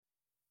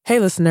Hey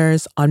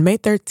listeners, on May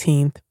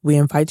 13th, we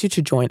invite you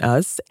to join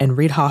us and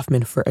Reid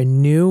Hoffman for a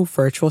new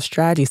virtual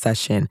strategy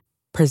session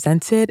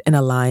presented in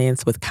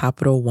alliance with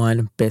Capital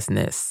One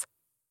Business.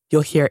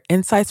 You'll hear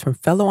insights from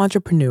fellow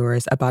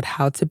entrepreneurs about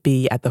how to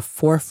be at the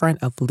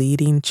forefront of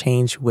leading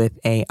change with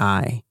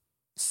AI.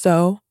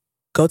 So,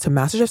 go to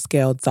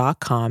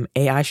mastersofscale.com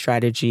AI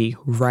strategy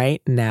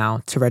right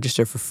now to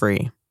register for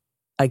free.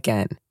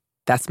 Again,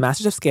 that's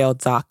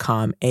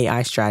mastersofscale.com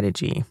AI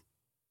strategy.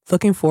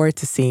 Looking forward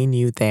to seeing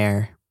you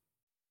there.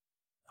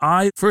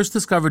 I first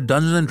discovered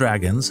Dungeons &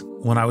 Dragons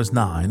when I was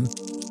 9.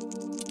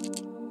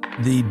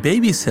 The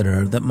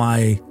babysitter that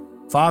my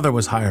father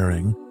was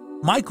hiring,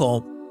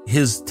 Michael,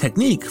 his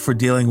technique for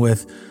dealing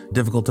with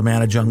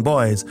difficult-to-manage young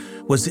boys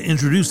was to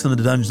introduce them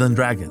to Dungeons &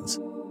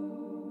 Dragons.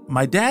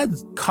 My dad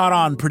caught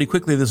on pretty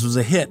quickly this was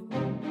a hit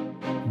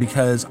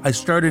because I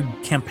started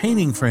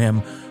campaigning for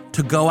him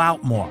to go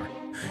out more.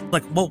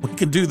 Like, well, we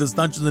can do this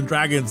Dungeons &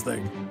 Dragons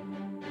thing.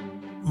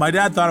 My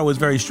dad thought it was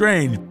very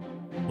strange.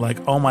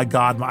 Like, oh my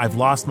God, I've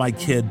lost my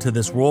kid to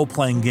this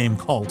role-playing game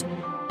cult.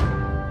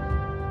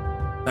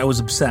 I was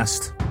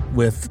obsessed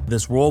with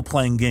this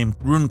role-playing game,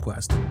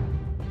 RuneQuest.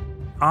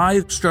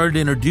 I started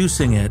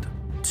introducing it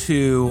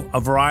to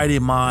a variety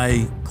of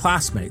my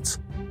classmates.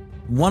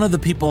 One of the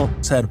people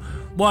said,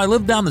 well, I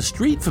live down the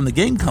street from the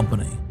game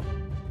company.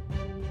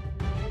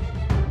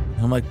 And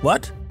I'm like,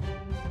 what?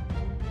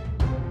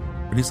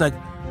 And he's like,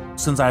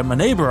 since I'm a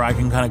neighbor, I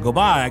can kind of go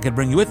by, I could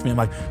bring you with me. I'm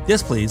like,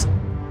 yes, please.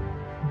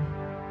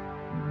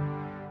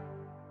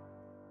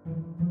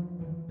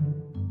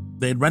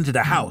 They had rented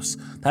a house.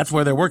 That's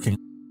where they're working.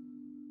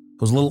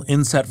 It was a little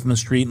inset from the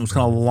street, and it was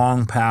kind of a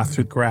long path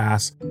through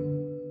grass.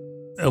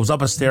 It was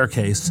up a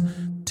staircase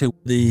to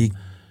the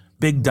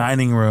big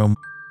dining room.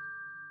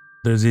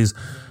 There's these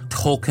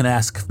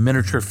Tolkien-esque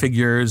miniature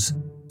figures,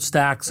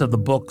 stacks of the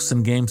books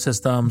and game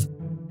systems.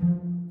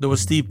 There was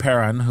Steve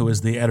Perrin, who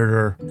is the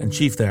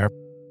editor-in-chief there.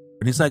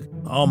 And he's like,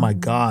 oh my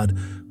God,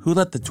 who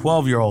let the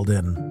 12-year-old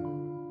in?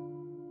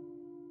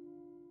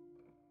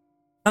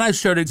 And I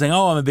started saying,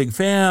 oh, I'm a big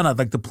fan. I'd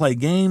like to play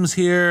games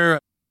here.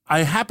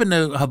 I happened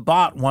to have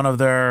bought one of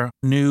their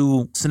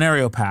new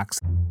scenario packs.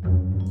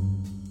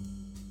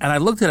 And I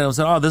looked at it and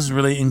said, oh, this is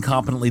really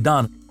incompetently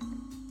done.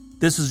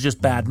 This is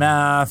just bad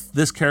math.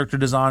 This character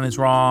design is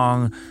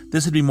wrong.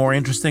 This would be more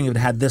interesting if it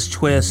had this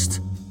twist.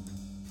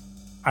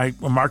 I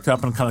marked it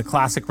up in kind of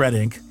classic red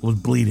ink. It was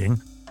bleeding.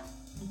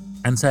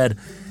 And said,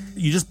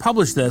 you just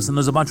published this and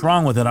there's a bunch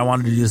wrong with it. I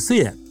wanted you to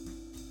see it.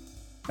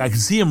 I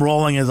could see him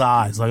rolling his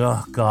eyes like,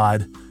 oh,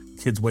 God,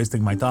 kid's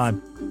wasting my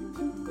time.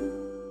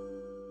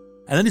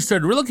 And then he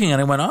started looking at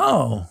it and went,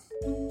 oh,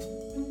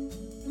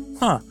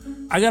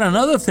 I got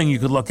another thing you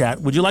could look at.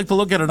 Would you like to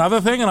look at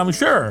another thing? And I'm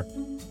sure.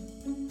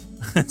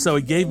 And so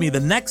he gave me the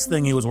next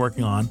thing he was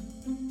working on.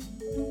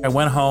 I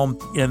went home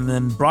and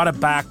then brought it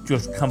back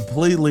just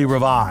completely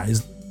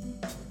revised.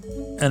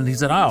 And he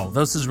said, oh,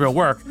 this is real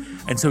work.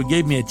 And so he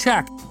gave me a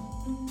check.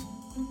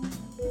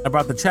 I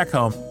brought the check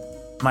home.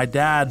 My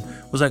dad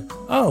was like,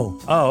 oh,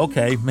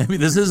 okay, maybe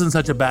this isn't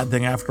such a bad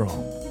thing after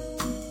all.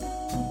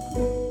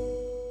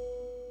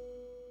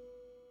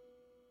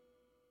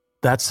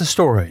 That's the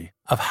story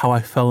of how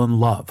I fell in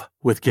love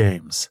with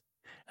games.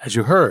 As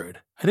you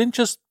heard, I didn't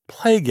just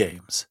play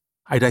games.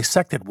 I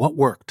dissected what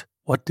worked,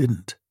 what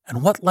didn't,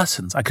 and what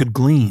lessons I could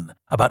glean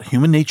about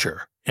human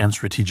nature and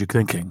strategic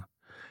thinking.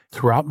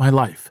 Throughout my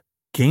life,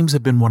 games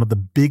have been one of the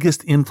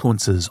biggest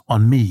influences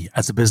on me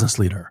as a business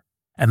leader.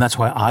 And that's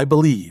why I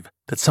believe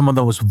that some of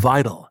the most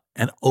vital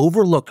and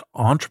overlooked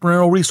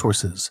entrepreneurial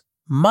resources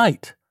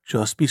might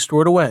just be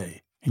stored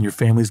away in your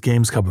family's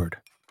games cupboard.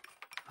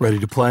 Ready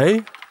to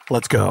play?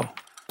 Let's go.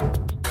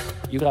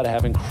 You got to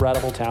have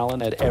incredible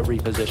talent at every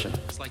position.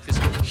 It's like this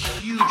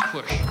huge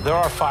push. There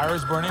are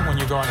fires burning when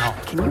you're going home.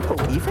 Can you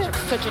believe it?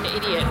 Such an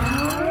idiot.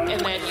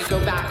 And then you go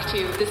back to,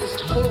 this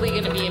is totally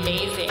going to be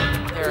amazing.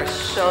 There are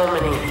so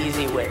many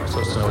easy ways.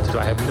 So know what to do.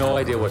 I have no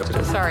idea what to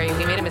do. Sorry,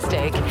 we made a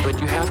mistake.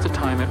 But you have to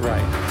time it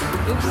right.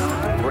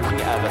 Oops. Working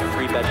out of a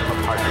 3-bedroom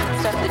apartment.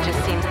 Stuff that just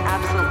seems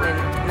absolutely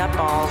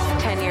nutballs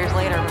 10 years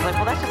later. I was like,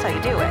 well, that's just how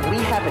you do it. We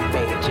haven't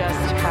made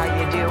Just how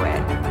you do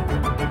it.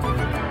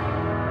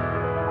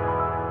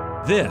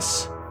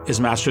 This is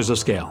Masters of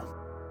Scale.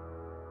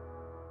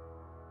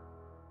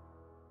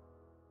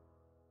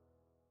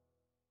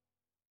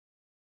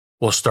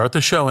 We'll start the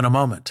show in a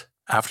moment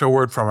after a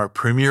word from our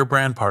premier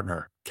brand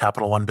partner,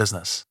 Capital One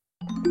Business.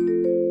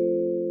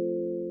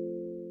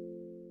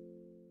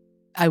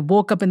 I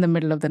woke up in the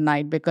middle of the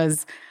night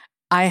because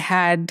I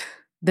had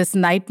this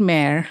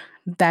nightmare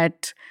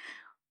that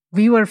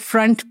we were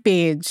front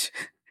page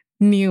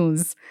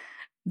news,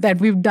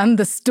 that we've done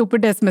the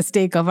stupidest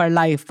mistake of our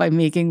life by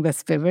making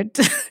this pivot.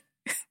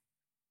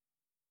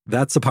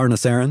 That's Aparna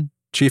Saran,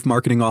 Chief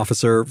Marketing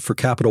Officer for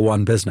Capital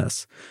One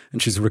Business, and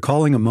she's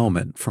recalling a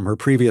moment from her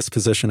previous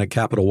position at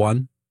Capital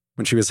One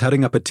when she was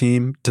heading up a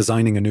team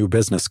designing a new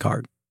business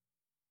card.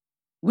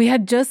 We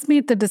had just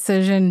made the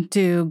decision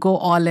to go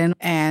all in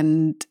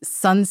and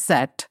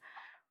sunset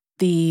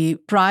the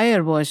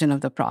prior version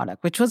of the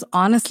product, which was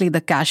honestly the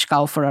cash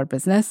cow for our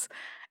business.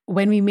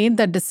 When we made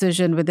that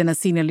decision within a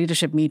senior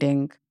leadership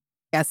meeting,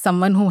 as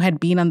someone who had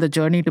been on the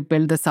journey to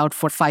build this out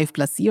for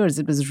 5+ years,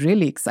 it was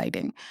really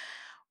exciting.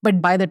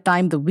 But by the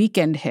time the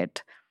weekend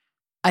hit,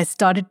 I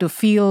started to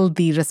feel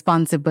the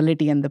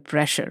responsibility and the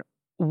pressure.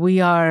 We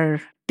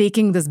are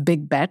taking this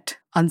big bet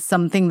on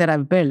something that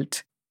I've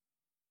built.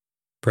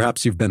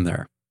 Perhaps you've been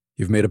there.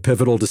 You've made a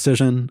pivotal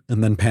decision,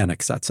 and then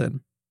panic sets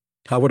in.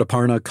 How would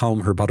Aparna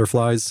calm her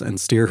butterflies and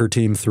steer her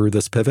team through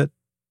this pivot?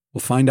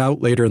 We'll find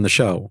out later in the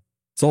show.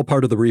 It's all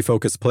part of the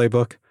Refocus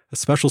Playbook, a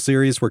special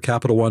series where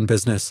Capital One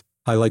Business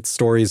highlights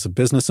stories of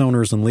business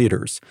owners and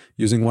leaders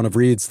using one of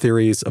Reid's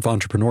theories of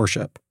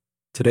entrepreneurship.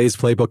 Today's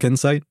Playbook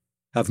Insight: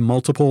 have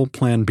multiple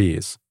Plan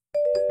Bs.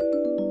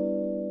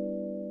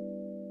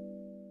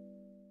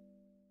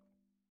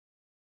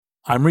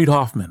 I'm Reid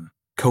Hoffman,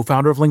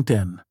 co-founder of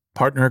LinkedIn,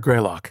 partner at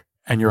Greylock,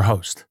 and your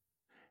host.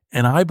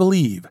 And I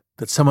believe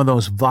that some of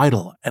those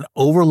vital and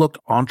overlooked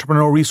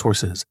entrepreneurial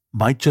resources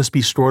might just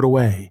be stored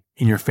away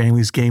in your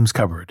family's games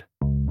cupboard.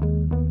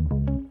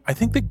 I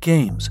think that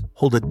games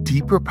hold a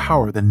deeper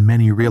power than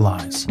many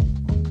realize.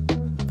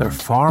 They're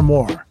far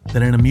more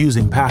than an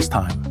amusing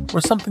pastime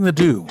or something to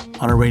do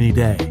on a rainy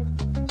day.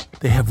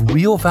 They have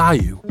real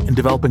value in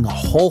developing a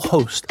whole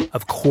host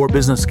of core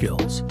business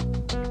skills.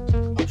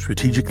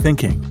 Strategic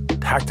thinking,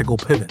 tactical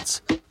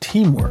pivots,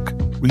 teamwork,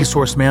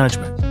 resource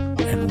management,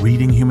 and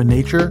reading human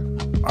nature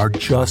are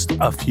just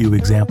a few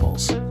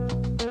examples.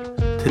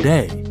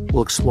 Today,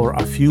 we'll explore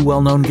a few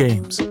well-known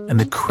games and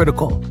the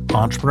critical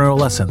entrepreneurial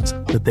lessons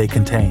that they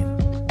contain.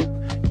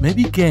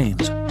 Maybe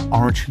games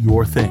aren't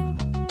your thing,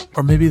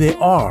 or maybe they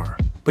are,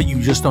 but you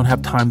just don't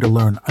have time to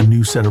learn a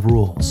new set of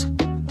rules.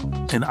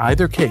 In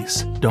either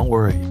case, don't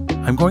worry.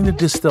 I'm going to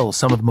distill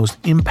some of the most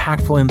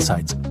impactful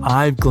insights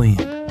I've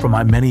gleaned from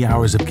my many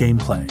hours of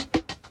gameplay.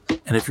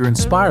 And if you're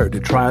inspired to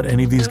try out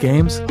any of these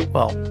games,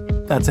 well,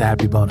 that's a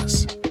happy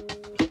bonus.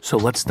 So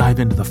let's dive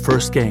into the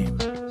first game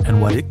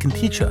and what it can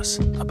teach us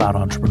about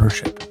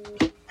entrepreneurship.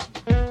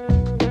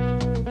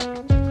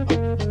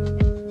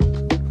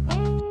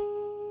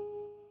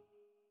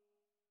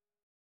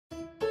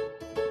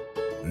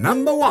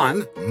 Number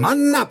 1,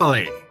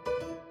 Monopoly.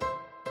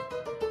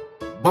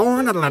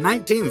 Born in the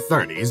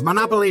 1930s,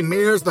 Monopoly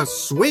mirrors the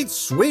sweet,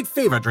 sweet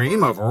fever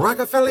dream of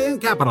Rockefellerian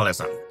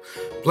capitalism.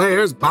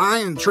 Players buy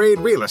and trade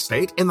real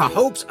estate in the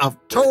hopes of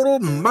total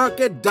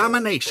market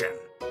domination.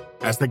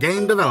 As the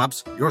game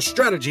develops, your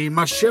strategy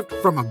must shift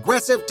from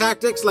aggressive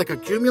tactics like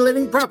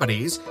accumulating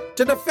properties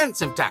to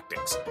defensive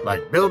tactics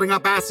like building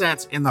up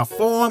assets in the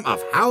form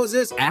of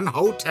houses and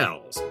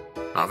hotels,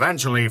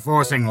 eventually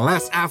forcing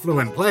less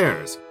affluent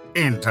players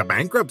into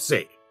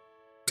bankruptcy.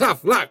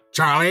 Tough luck,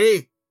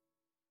 Charlie!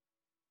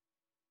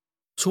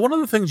 So one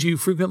of the things you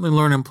frequently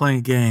learn in playing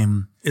a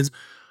game is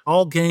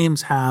all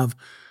games have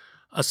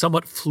a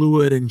somewhat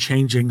fluid and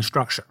changing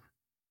structure.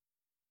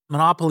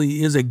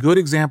 Monopoly is a good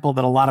example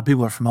that a lot of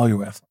people are familiar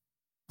with.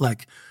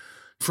 Like,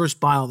 first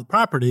buy all the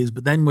properties,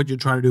 but then what you're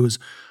trying to do is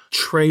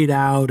trade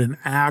out and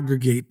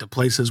aggregate to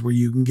places where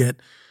you can get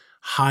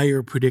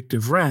higher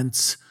predictive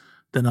rents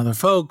than other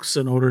folks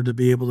in order to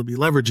be able to be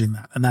leveraging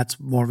that. And that's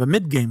more of a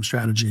mid-game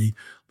strategy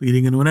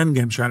leading into an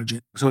end-game strategy.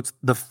 So it's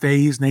the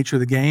phase nature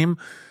of the game,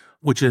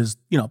 which is,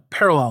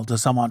 parallel to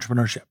some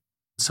entrepreneurship.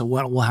 So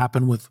what will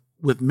happen with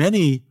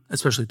many,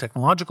 especially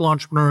technological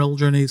entrepreneurial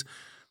journeys,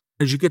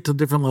 as you get to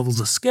different levels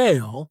of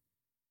scale,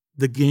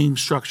 the game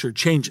structure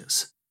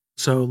changes.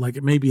 So like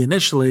it may be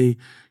initially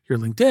your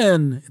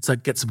LinkedIn, it's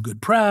like get some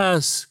good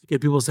press, get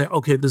people to say,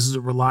 okay, this is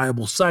a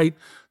reliable site.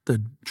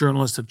 The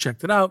journalists have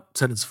checked it out,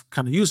 said it's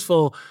kind of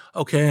useful.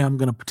 Okay, I'm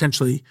going to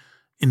potentially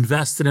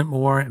invest in it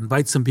more,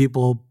 invite some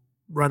people,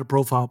 write a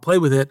profile, play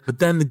with it. But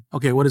then,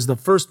 what is the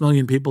first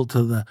million people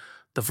to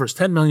the first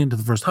 10 million to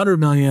the first 100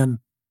 million?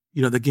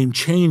 The game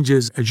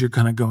changes as you're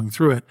kind of going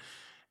through it.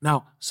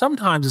 Now,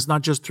 sometimes it's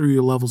not just through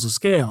your levels of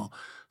scale.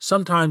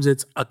 Sometimes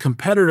it's a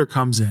competitor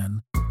comes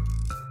in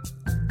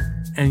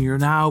and you're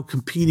now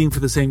competing for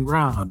the same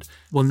ground.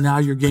 Well, now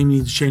your game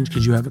needs to change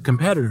because you have a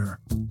competitor.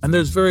 And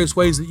there's various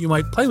ways that you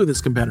might play with this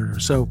competitor.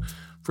 So,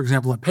 for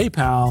example, at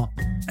PayPal,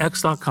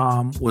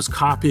 X.com was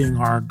copying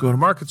our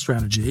go-to-market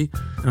strategy.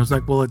 And it was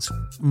like, well, it's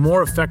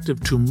more effective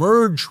to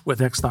merge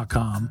with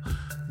X.com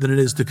than it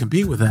is to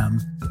compete with them.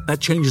 That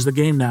changes the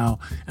game now.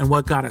 And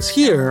what got us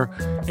here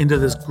into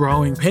this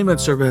growing payment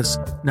service,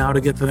 now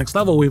to get to the next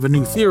level, we have a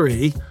new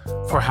theory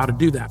for how to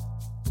do that.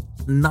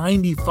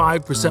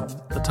 95%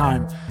 of the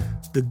time,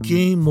 the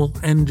game will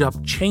end up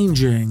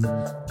changing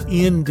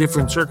in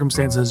different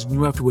circumstances.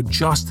 You have to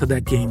adjust to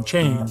that game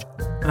change.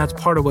 And that's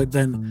part of what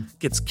then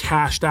gets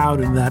cashed out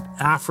in that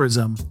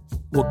aphorism.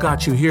 What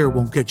got you here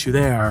won't get you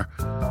there.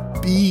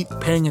 Be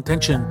paying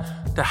attention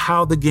to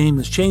how the game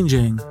is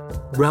changing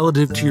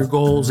relative to your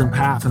goals and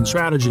path and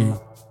strategy,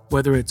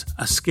 whether it's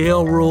a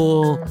scale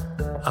rule,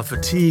 a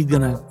fatigue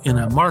in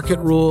a market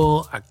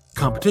rule, a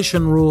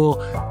competition rule,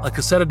 like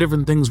a set of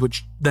different things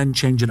which then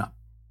change it up.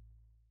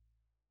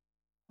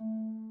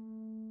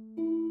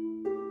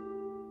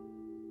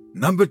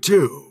 Number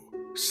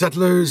 2,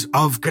 Settlers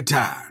of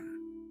Catan.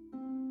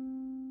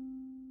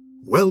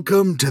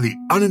 Welcome to the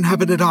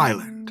uninhabited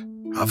island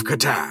of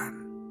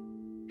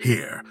Catan.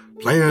 Here,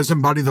 players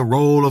embody the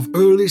role of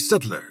early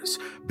settlers,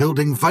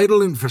 building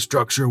vital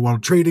infrastructure while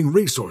trading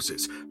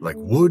resources like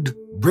wood,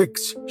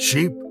 bricks,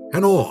 sheep,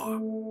 and ore.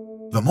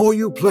 The more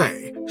you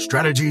play,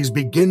 strategies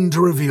begin to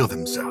reveal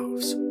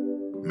themselves.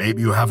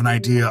 Maybe you have an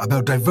idea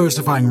about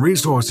diversifying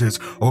resources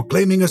or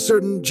claiming a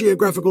certain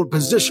geographical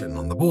position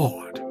on the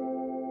board.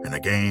 In a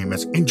game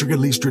as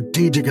intricately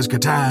strategic as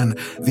Catan,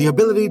 the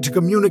ability to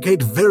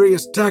communicate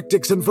various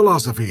tactics and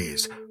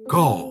philosophies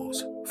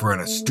calls for an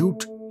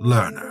astute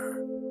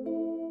learner.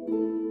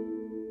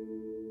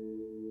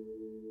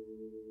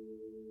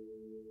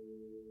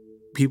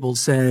 People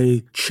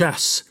say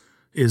chess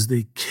is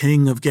the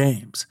king of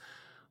games.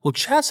 Well,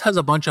 chess has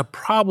a bunch of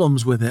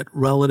problems with it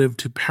relative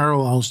to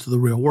parallels to the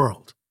real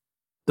world.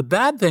 The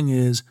bad thing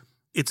is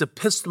it's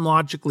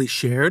epistemologically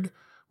shared,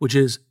 which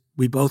is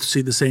we both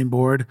see the same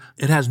board.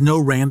 It has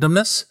no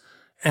randomness.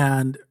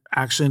 And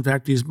actually, in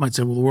fact, you might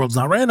say, well, the world's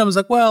not random. It's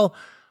like, well,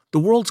 the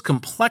world's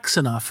complex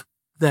enough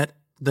that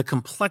the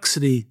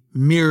complexity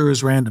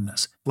mirrors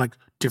randomness. Like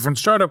different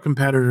startup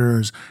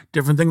competitors,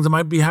 different things that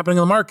might be happening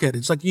in the market.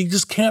 It's like you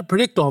just can't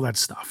predict all that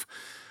stuff.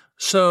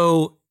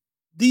 So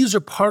these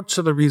are parts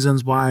of the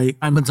reasons why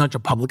I'm been such a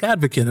public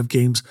advocate of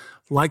games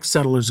like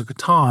Settlers of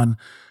Catan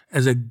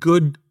as a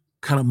good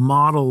kind of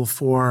model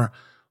for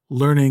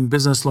learning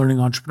business, learning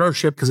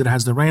entrepreneurship, because it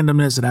has the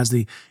randomness, it has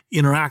the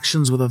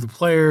interactions with other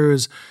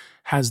players,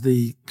 has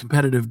the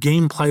competitive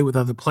gameplay with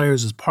other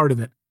players as part of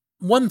it.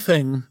 One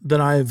thing that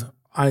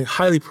I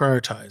highly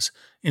prioritize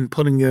in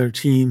putting together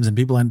teams and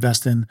people I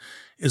invest in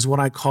is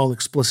what I call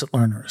explicit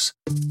learners.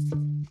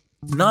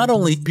 Not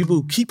only people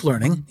who keep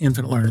learning,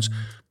 infinite learners,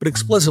 but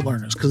explicit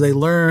learners, because they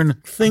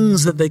learn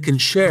things that they can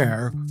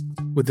share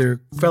with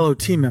their fellow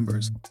team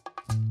members.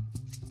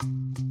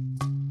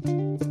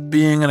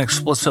 Being an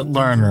explicit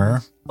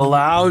learner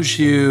allows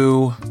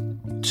you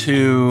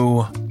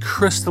to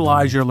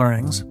crystallize your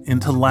learnings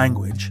into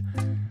language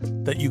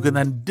that you can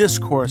then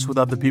discourse with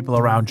other people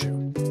around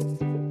you.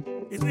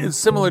 It's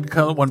similar to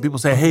kind of when people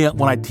say, hey,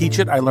 when I teach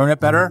it, I learn it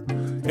better.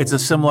 It's a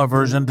similar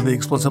version to the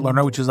explicit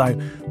learner, which is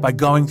by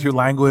going through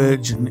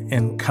language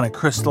and kind of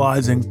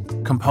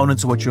crystallizing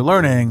components of what you're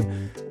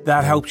learning,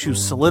 that helps you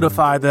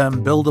solidify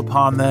them, build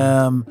upon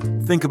them,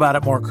 think about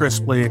it more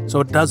crisply.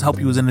 So it does help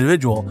you as an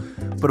individual.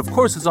 But of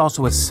course, it's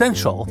also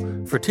essential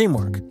for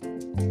teamwork.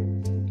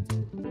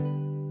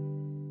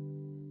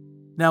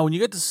 Now, when you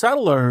get to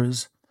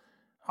settlers,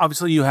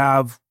 obviously you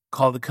have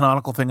called the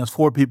canonical thing as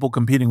 4 people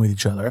competing with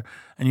each other.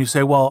 And you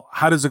say, well,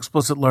 how does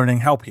explicit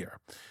learning help here?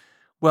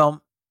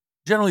 Well,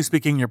 generally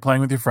speaking, you're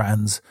playing with your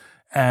friends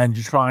and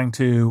you're trying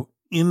to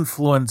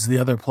influence the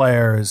other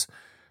players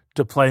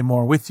to play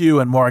more with you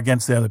and more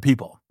against the other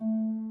people.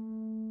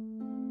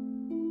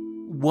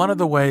 One of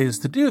the ways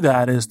to do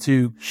that is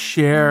to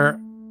share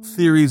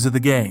theories of the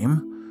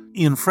game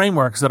in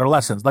frameworks that are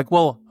lessons. Like,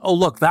 well, oh,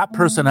 look, that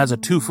person has a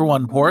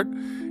 2-for-1 port,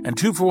 and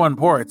 2-for-1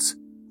 ports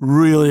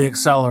really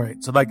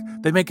accelerate. So like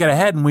they may get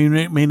ahead and we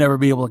may never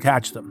be able to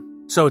catch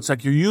them. So it's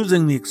like you're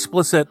using the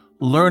explicit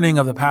learning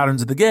of the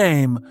patterns of the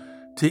game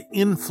to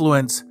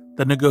influence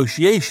the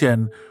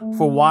negotiation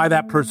for why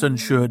that person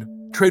should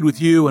trade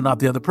with you and not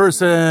the other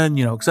person,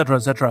 et cetera, et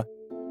cetera.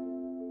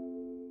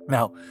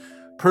 Now,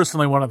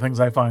 personally, one of the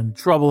things I find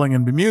troubling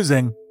and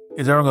bemusing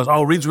is everyone goes,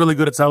 oh, Reid's really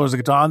good at Settlers of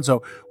Catan.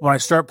 So when I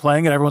start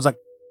playing it, everyone's like,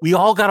 we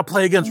all got to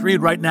play against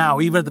Reid right now,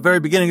 even at the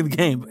very beginning of the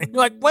game. And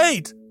you're like,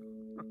 wait,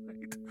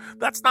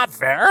 that's not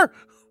fair.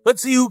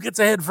 Let's see who gets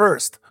ahead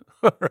first.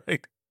 All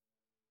right.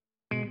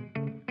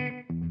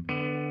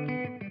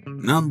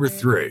 Number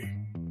 3,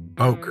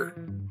 poker.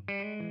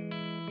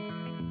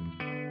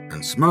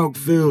 In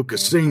smoke-filled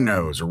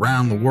casinos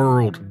around the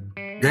world,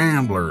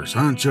 gamblers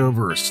hunch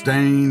over a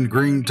stained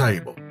green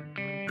table,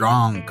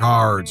 drawing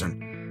cards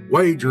and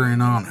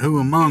wagering on who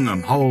among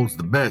them holds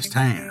the best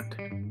hand.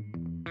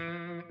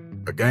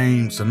 A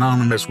game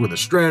synonymous with a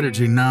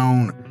strategy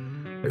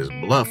known as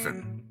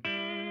bluffing.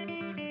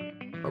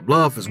 A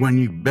bluff is when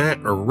you bet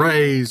or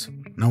raise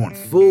knowing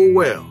full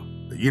well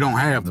that you don't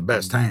have the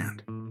best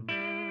hand.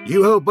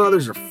 You hope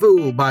others are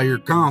fooled by your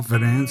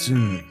confidence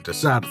and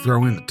decide to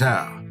throw in the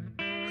towel.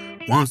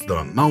 Once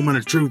the moment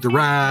of truth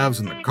arrives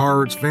and the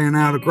cards fan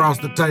out across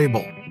the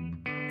table,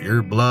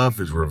 your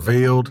bluff is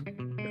revealed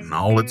in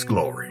all its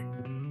glory.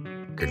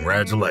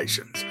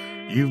 Congratulations,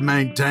 you've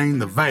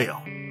maintained the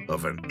veil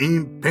of an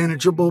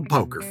impenetrable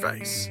poker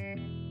face.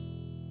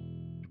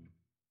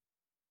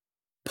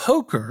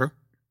 Poker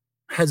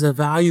has a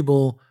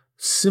valuable,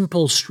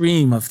 simple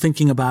stream of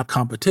thinking about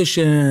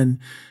competition,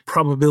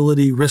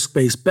 probability,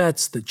 risk-based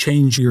bets that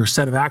change your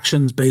set of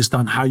actions based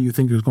on how you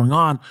think is going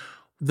on.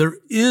 There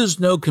is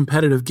no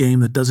competitive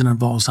game that doesn't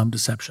involve some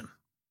deception.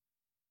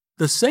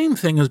 The same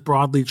thing is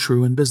broadly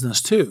true in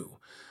business too,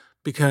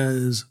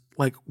 because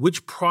like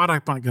which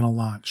product am I going to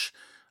launch?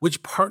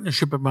 Which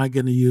partnership am I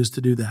going to use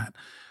to do that?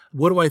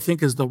 What do I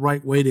think is the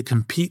right way to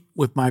compete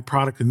with my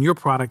product and your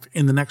product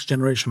in the next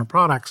generation of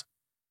products?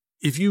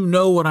 If you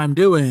know what I'm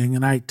doing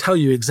and I tell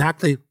you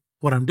exactly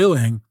what I'm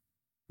doing,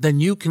 then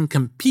you can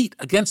compete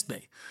against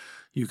me.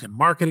 You can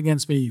market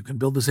against me. You can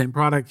build the same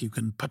product. You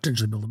can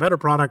potentially build a better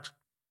product.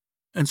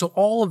 And so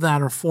all of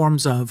that are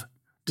forms of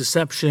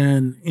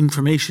deception,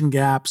 information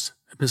gaps,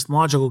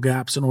 epistemological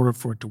gaps in order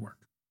for it to work.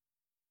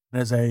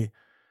 As a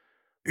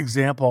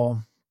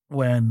example,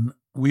 when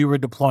we were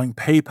deploying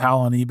PayPal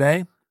on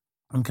eBay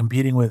and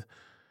competing with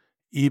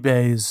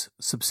eBay's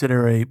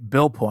subsidiary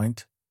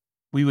BillPoint,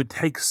 we would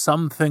take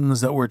some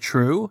things that were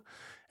true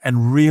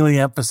and really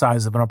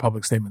emphasize them in our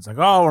public statements. Like,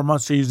 oh, we're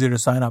much easier to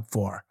sign up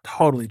for.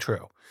 Totally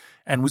true.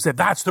 And we said,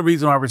 that's the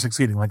reason why we're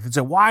succeeding. Like they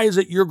said, why is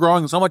it you're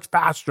growing so much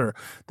faster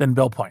than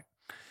BillPoint?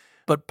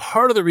 But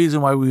part of the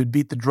reason why we would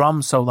beat the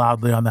drum so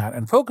loudly on that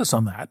and focus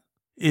on that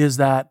is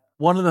that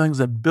one of the things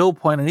that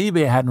BillPoint and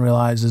eBay hadn't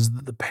realized is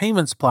that the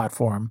payments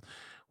platform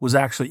was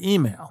actually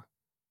email.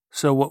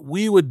 So what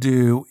we would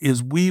do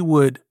is we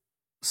would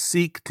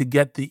seek to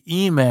get the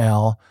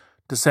email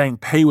to saying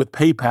pay with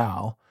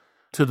PayPal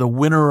to the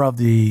winner of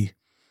the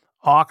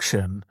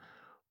auction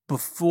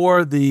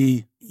before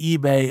the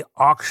eBay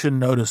auction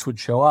notice would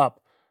show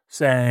up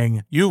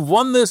saying, you've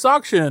won this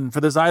auction for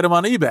this item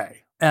on eBay.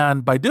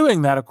 And by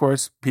doing that, of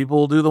course, people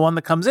will do the one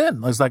that comes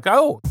in. It's like,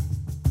 oh,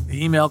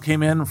 the email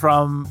came in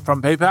from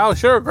PayPal.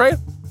 Sure, great.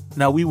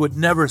 Now, we would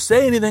never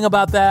say anything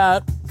about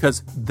that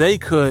because they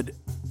could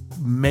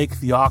make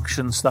the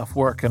auction stuff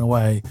work in a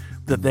way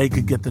that they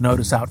could get the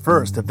notice out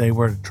first if they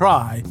were to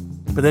try,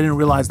 but they didn't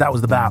realize that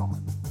was the battle.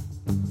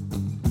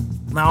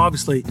 Now,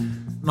 obviously,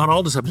 not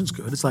all deception is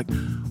good. It's like,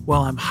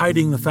 well, I'm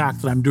hiding the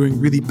fact that I'm doing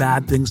really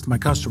bad things to my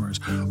customers,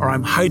 or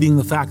I'm hiding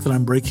the fact that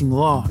I'm breaking the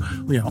law,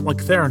 like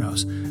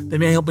Theranos. They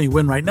may help me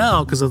win right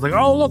now because it's like,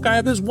 oh, look, I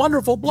have this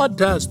wonderful blood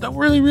test that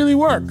really, really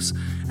works.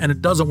 And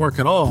it doesn't work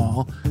at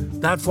all.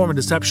 That form of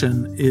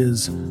deception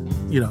is,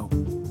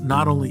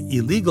 not only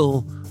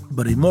illegal,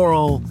 but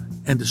immoral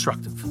and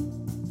destructive.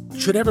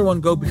 Should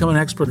everyone go become an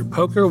expert at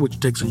poker, which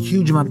takes a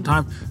huge amount of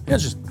time? The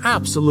answer is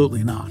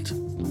absolutely not.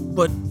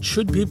 But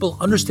should people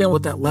understand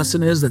what that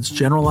lesson is that's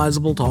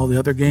generalizable to all the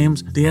other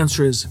games? The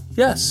answer is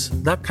yes,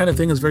 that kind of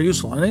thing is very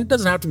useful. And it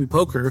doesn't have to be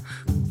poker,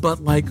 but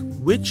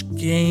which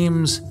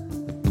games,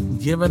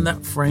 given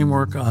that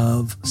framework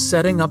of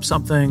setting up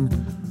something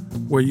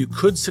where you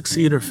could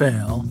succeed or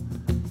fail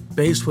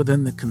based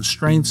within the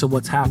constraints of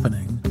what's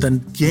happening, then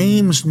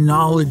games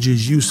knowledge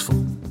is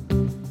useful.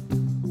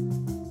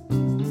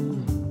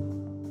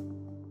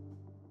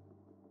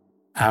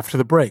 After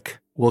the break,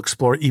 we'll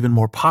explore even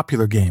more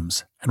popular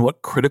games and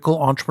what critical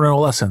entrepreneurial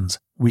lessons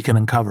we can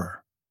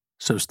uncover.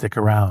 So stick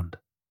around.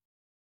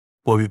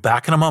 We'll be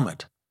back in a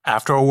moment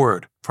after a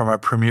word from our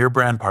premier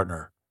brand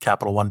partner,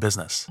 Capital One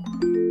Business.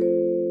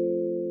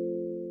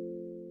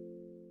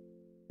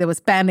 There was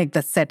panic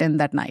that set in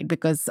that night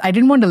because I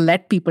didn't want to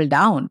let people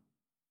down.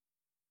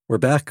 We're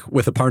back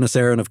with Aparna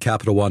Saran of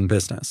Capital One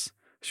Business.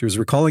 She was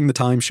recalling the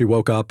time she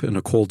woke up in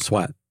a cold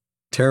sweat,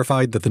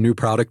 terrified that the new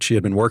product she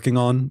had been working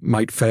on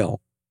might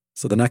fail.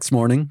 So the next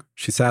morning,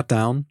 she sat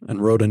down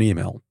and wrote an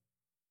email.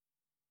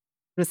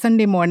 It was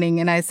Sunday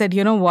morning, and I said,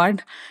 you know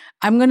what?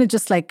 I'm going to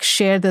just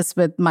share this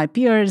with my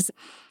peers. It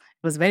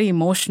was very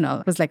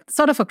emotional. It was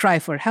sort of a cry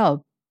for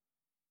help.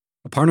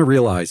 Aparna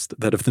realized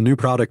that if the new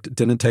product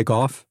didn't take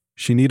off,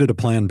 she needed a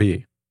plan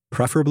B,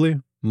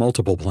 preferably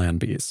multiple plan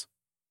Bs.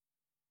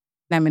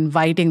 I'm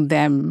inviting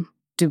them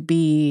to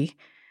be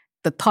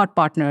the thought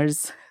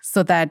partners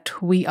so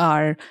that we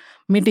are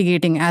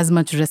mitigating as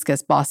much risk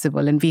as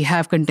possible and we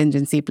have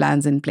contingency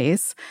plans in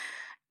place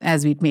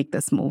as we make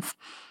this move.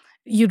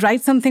 You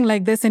write something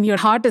like this and your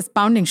heart is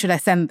pounding, should I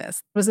send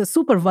this? It was a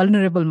super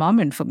vulnerable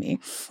moment for me.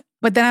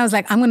 But then I was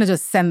I'm going to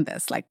just send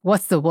this.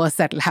 What's the worst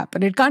that'll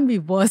happen? It can't be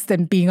worse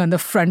than being on the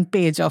front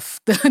page of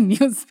the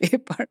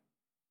newspaper.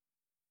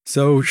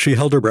 So she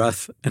held her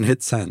breath and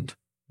hit send.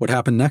 What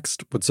happened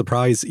next would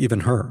surprise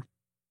even her.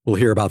 We'll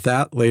hear about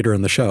that later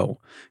in the show.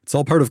 It's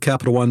all part of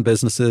Capital One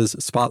Business's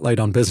Spotlight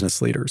on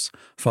Business Leaders,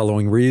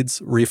 following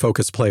Reid's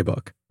Refocus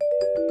Playbook.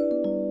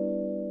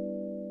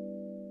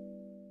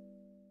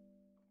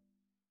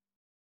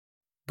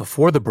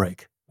 Before the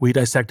break, we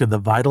dissected the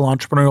vital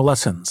entrepreneurial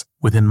lessons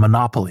within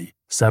Monopoly,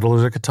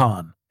 Settlers of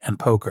Catan, and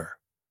poker.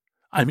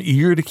 I'm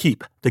eager to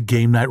keep the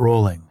game night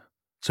rolling.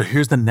 So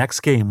here's the next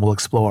game we'll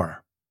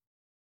explore.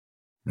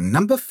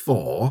 Number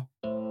 4.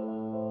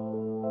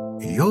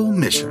 Your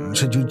mission,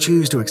 should you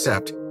choose to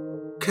accept,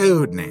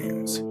 code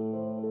names.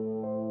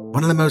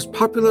 One of the most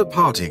popular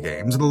party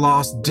games of the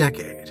last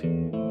decade.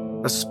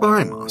 A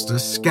spy master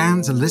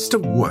scans a list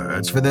of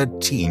words for their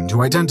team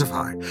to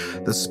identify.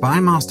 The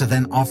spy master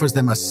then offers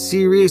them a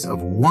series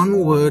of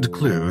one-word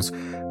clues,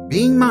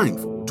 being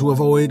mindful to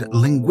avoid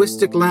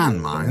linguistic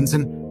landmines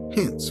and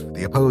hints for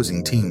the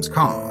opposing team's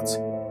cards.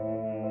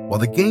 While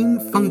the game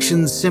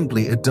functions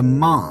simply, it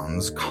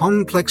demands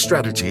complex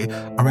strategy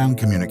around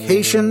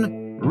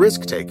communication,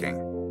 risk-taking,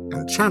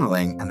 and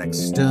channeling an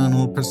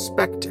external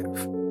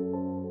perspective.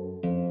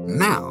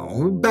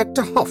 Now, back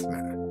to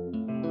Hoffman.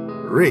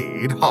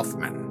 Reid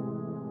Hoffman.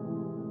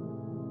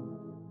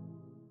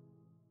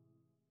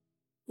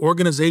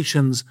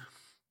 Organizations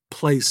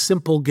play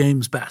simple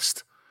games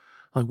best.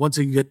 Once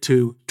you get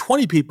to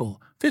 20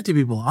 people, 50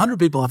 people, 100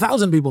 people,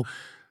 1,000 people.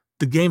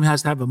 The game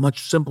has to have a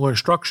much simpler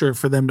structure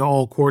for them to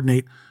all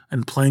coordinate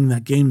and playing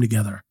that game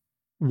together.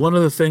 One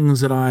of the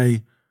things that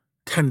I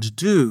tend to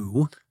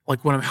do,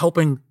 like when I'm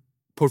helping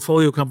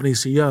portfolio company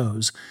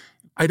CEOs,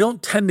 I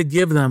don't tend to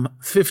give them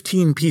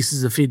 15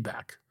 pieces of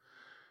feedback,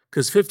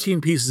 because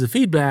 15 pieces of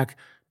feedback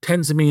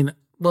tends to mean,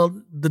 well,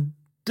 the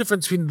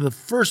difference between the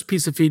first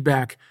piece of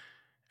feedback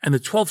and the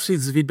 12th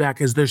piece of feedback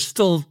is they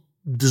still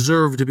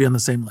deserve to be on the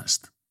same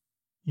list.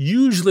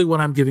 Usually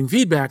when I'm giving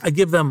feedback, I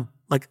give them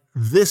like,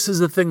 this is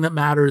the thing that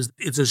matters.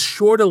 It's as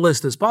short a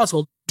list as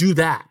possible. Do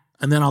that.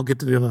 And then I'll get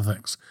to the other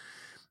things.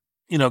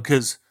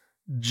 Because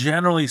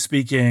generally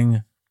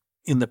speaking,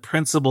 in the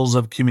principles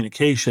of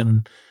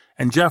communication,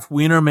 and Jeff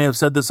Weiner may have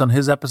said this on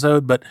his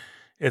episode, but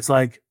it's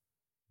like,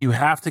 you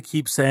have to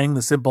keep saying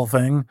the simple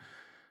thing.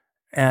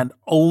 And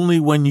only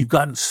when you've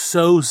gotten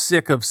so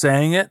sick of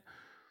saying it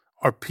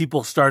are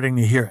people starting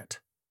to hear it.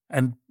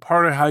 And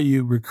part of how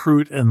you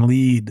recruit and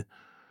lead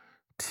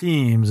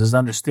teams is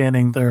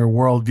understanding their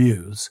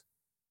worldviews.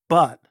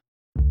 But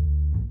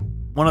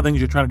one of the things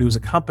you're trying to do as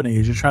a company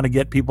is you're trying to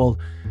get people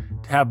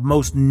to have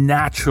most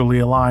naturally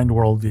aligned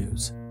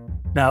worldviews.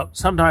 Now,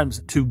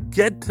 sometimes to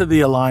get to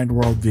the aligned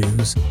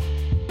worldviews,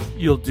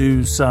 you'll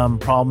do some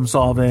problem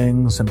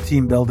solving, some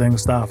team building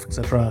stuff,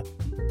 etc.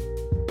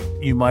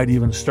 You might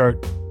even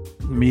start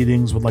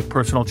meetings with like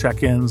personal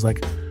check-ins,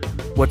 like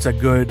what's a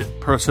good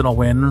personal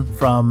win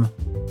from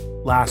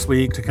last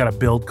week, to kind of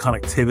build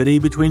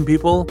connectivity between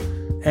people.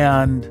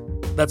 And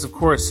that's, of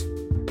course,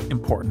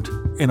 important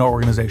in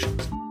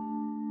organizations.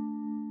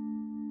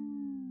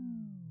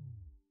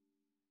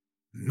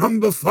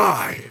 Number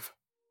 5.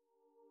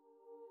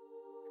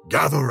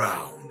 Gather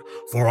round,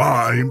 for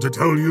I am to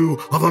tell you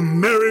of a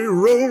merry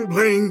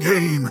role-playing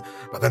game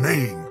by the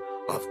name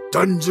of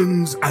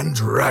Dungeons and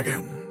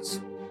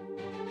Dragons.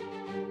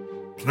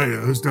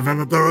 Players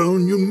develop their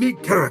own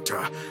unique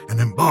character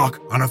and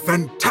embark on a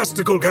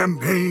fantastical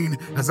campaign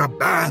as a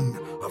band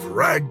of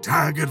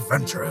ragtag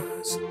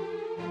adventurers.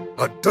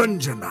 A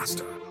dungeon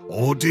master,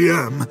 or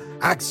DM,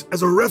 acts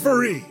as a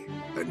referee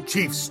and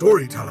chief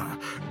storyteller,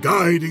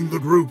 guiding the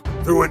group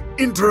through an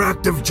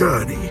interactive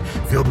journey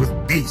filled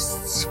with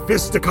beasts,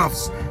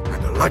 fisticuffs,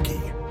 and a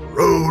lucky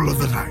roll of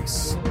the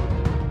dice.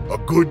 A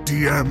good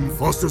DM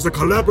fosters a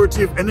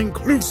collaborative and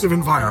inclusive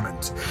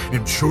environment,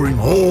 ensuring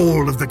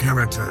all of the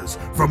characters,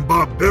 from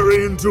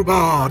barbarian to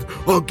bard,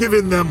 are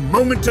given their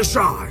moment to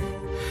shine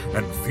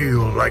and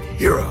feel like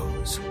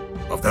heroes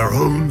of their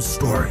own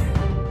story.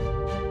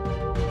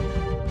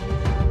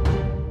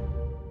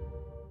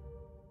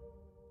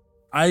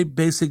 I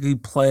basically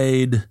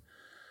played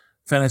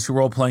fantasy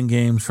role-playing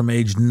games from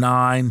age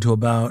 9 to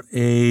about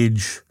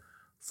age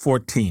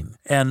 14.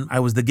 And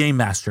I was the game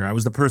master. I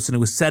was the person who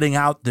was setting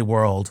out the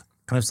world,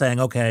 kind of saying,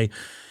 okay,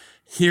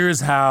 here's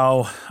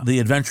how the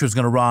adventure is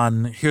going to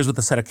run. Here's what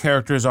the set of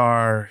characters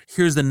are.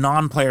 Here's the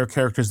non-player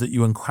characters that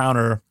you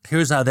encounter.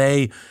 Here's how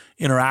they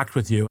interact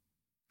with you.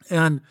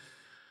 And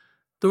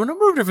there were a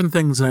number of different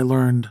things that I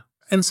learned.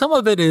 And some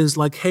of it is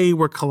like, hey,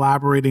 we're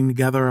collaborating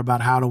together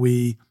about how do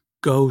we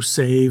go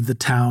save the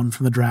town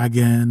from the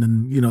dragon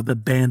and, the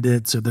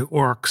bandits or the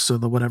orcs or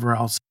the whatever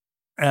else.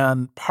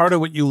 And part of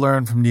what you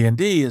learn from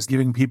D&D is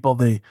giving people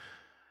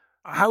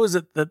how is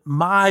it that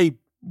my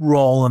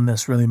role in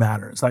this really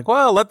matters? Like,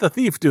 well, let the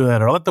thief do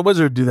that, or let the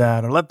wizard do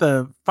that, or let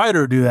the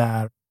fighter do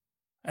that.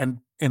 And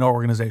in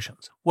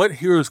organizations, what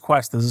hero's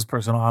quest is this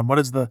person on? What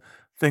is the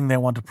thing they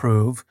want to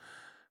prove?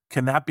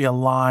 Can that be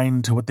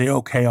aligned to what the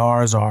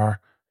OKRs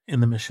are in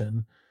the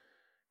mission?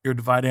 You're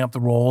dividing up the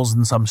roles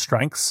in some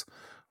strengths.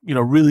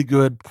 Really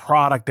good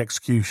product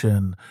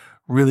execution,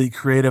 really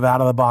creative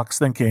out-of-the-box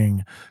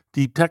thinking,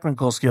 deep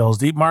technical skills,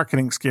 deep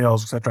marketing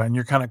skills, etc. And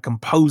you're kind of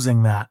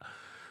composing that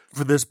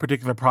for this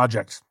particular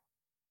project.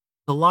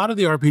 A lot of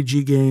the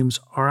RPG games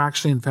are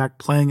actually, in fact,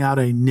 playing out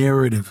a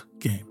narrative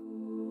game.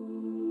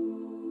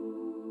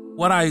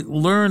 What I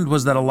learned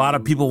was that a lot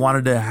of people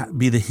wanted to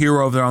be the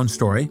hero of their own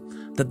story,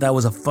 that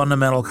was a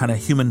fundamental kind of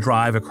human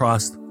drive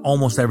across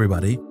almost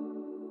everybody.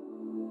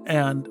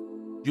 And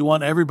you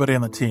want everybody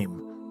on the team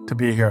to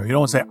be a hero. You don't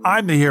want to say,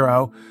 I'm the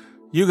hero,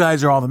 you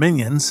guys are all the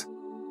minions.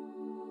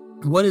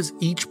 What is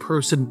each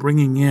person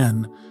bringing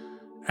in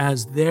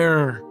as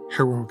their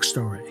heroic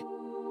story?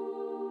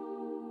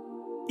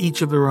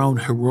 Each of their own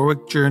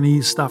heroic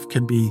journey stuff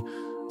can be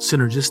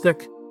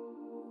synergistic.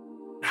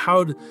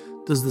 How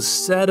does the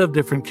set of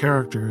different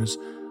characters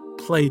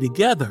play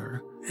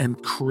together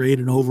and create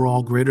an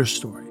overall greater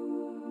story?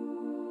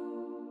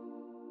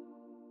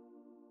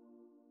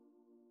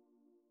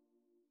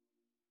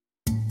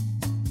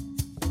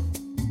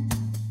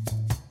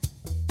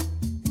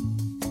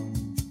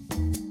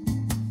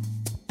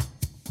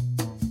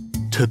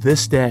 To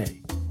this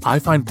day, I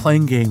find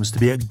playing games to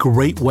be a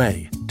great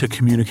way to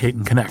communicate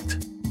and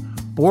connect.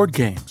 Board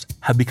games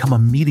have become a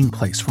meeting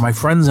place for my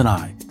friends and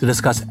I to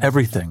discuss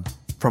everything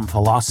from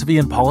philosophy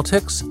and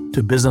politics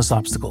to business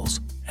obstacles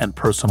and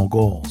personal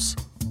goals.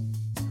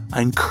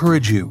 I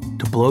encourage you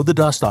to blow the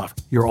dust off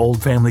your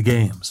old family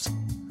games.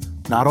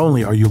 Not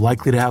only are you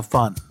likely to have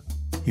fun,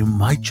 you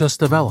might just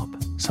develop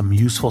some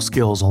useful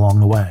skills along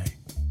the way.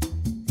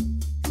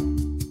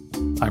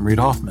 I'm Reid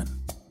Hoffman.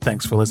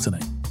 Thanks for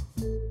listening.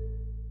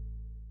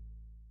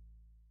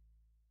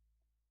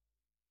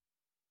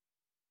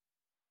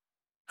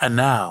 And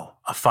now,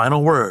 a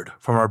final word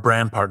from our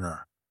brand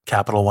partner,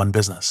 Capital One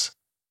Business.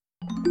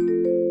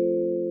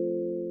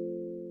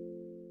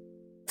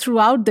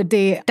 Throughout the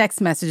day,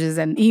 text messages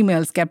and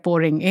emails kept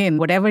pouring in.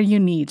 Whatever you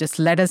need, just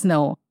let us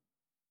know.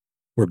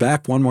 We're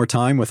back one more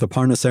time with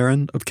Aparna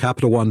Saran of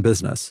Capital One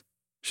Business.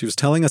 She was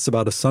telling us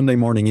about a Sunday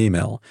morning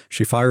email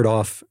she fired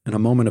off in a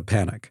moment of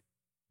panic.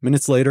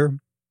 Minutes later,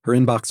 her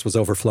inbox was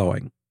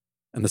overflowing.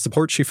 And the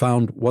support she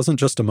found wasn't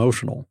just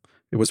emotional,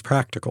 it was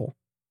practical.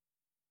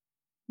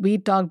 We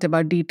talked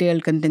about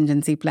detailed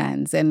contingency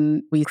plans,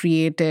 and we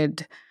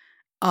created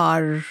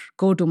our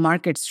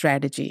go-to-market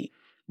strategy.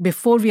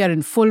 Before we are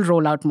in full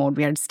rollout mode,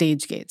 we had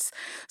stage gates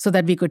so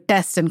that we could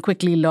test and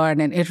quickly learn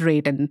and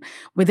iterate. And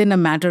within a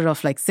matter of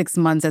 6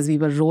 months, as we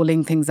were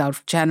rolling things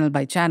out channel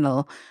by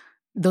channel,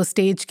 those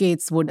stage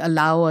gates would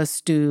allow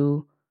us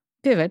to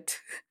pivot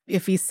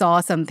if we saw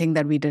something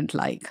that we didn't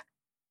like.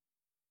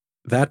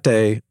 That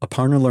day,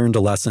 Aparna learned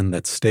a lesson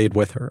that stayed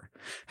with her.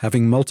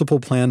 Having multiple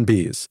plan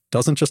Bs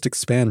doesn't just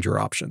expand your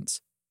options.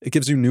 It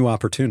gives you new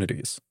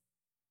opportunities.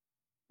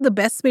 The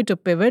best way to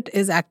pivot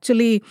is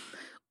actually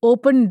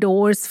open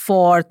doors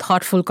for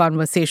thoughtful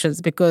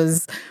conversations,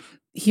 because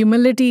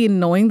humility in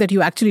knowing that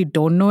you actually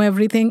don't know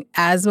everything,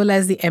 as well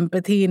as the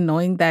empathy in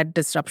knowing that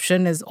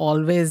disruption is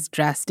always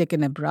drastic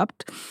and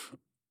abrupt,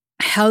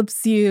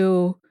 helps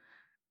you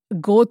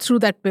go through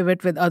that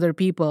pivot with other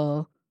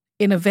people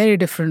in a very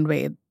different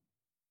way.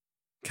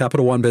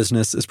 Capital One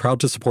Business is proud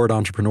to support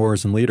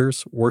entrepreneurs and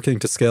leaders working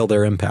to scale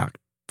their impact,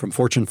 from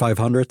Fortune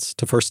 500s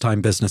to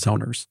first-time business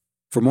owners.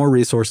 For more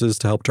resources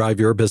to help drive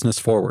your business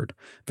forward,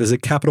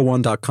 visit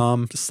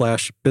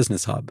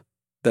CapitalOne.com/BusinessHub.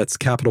 That's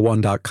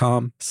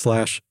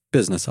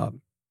CapitalOne.com/BusinessHub.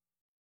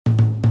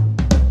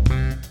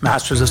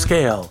 Masters of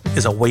Scale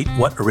is a Wait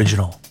What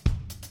original.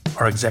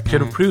 Our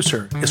executive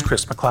producer is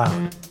Chris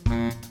McLeod.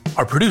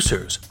 Our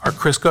producers are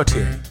Chris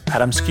Gauthier,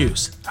 Adam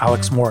Skuse,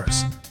 Alex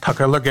Morris,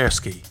 Tucker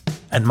Legersky,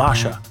 and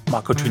Masha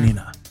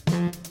Makotunina.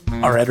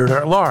 Our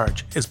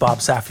editor-at-large is Bob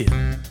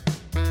Safian.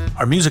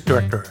 Our music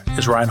director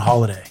is Ryan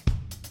Holiday.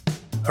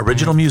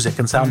 Original music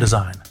and sound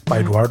design by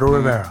Eduardo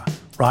Rivera,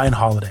 Ryan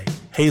Holiday,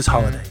 Hayes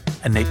Holiday,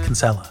 and Nate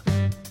Kinsella.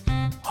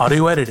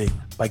 Audio editing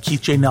by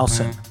Keith J.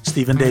 Nelson,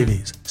 Stephen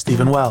Davies,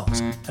 Stephen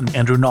Wells, and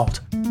Andrew Nault.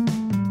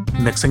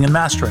 Mixing and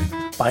mastering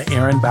by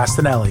Aaron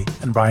Bastinelli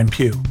and Brian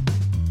Pugh.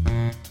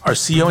 Our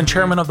CEO and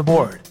chairman of the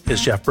board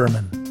is Jeff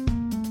Berman.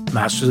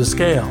 Masters of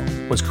Scale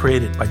was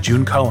created by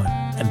June Cohen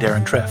and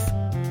Darren Triff.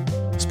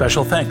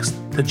 Special thanks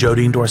to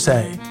Jodine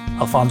Dorsey,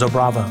 Alfonso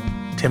Bravo,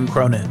 Tim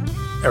Cronin,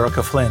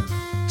 Erica Flynn,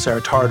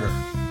 Sarah Tarter,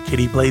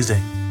 Kitty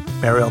Blazing,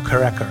 Mariel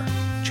Kareker,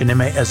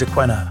 Chineme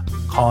Ezequena,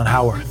 Colin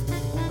Howarth,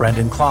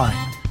 Brandon Klein,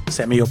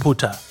 Sammy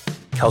Oputa,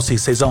 Kelsey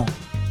Saison,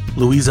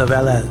 Louisa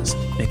Velez,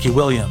 Nikki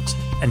Williams,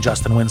 and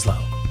Justin Winslow.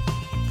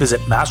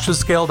 Visit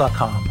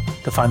masterscale.com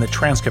to find the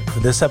transcript for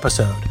this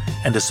episode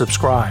and to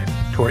subscribe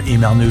to our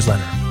email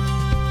newsletter.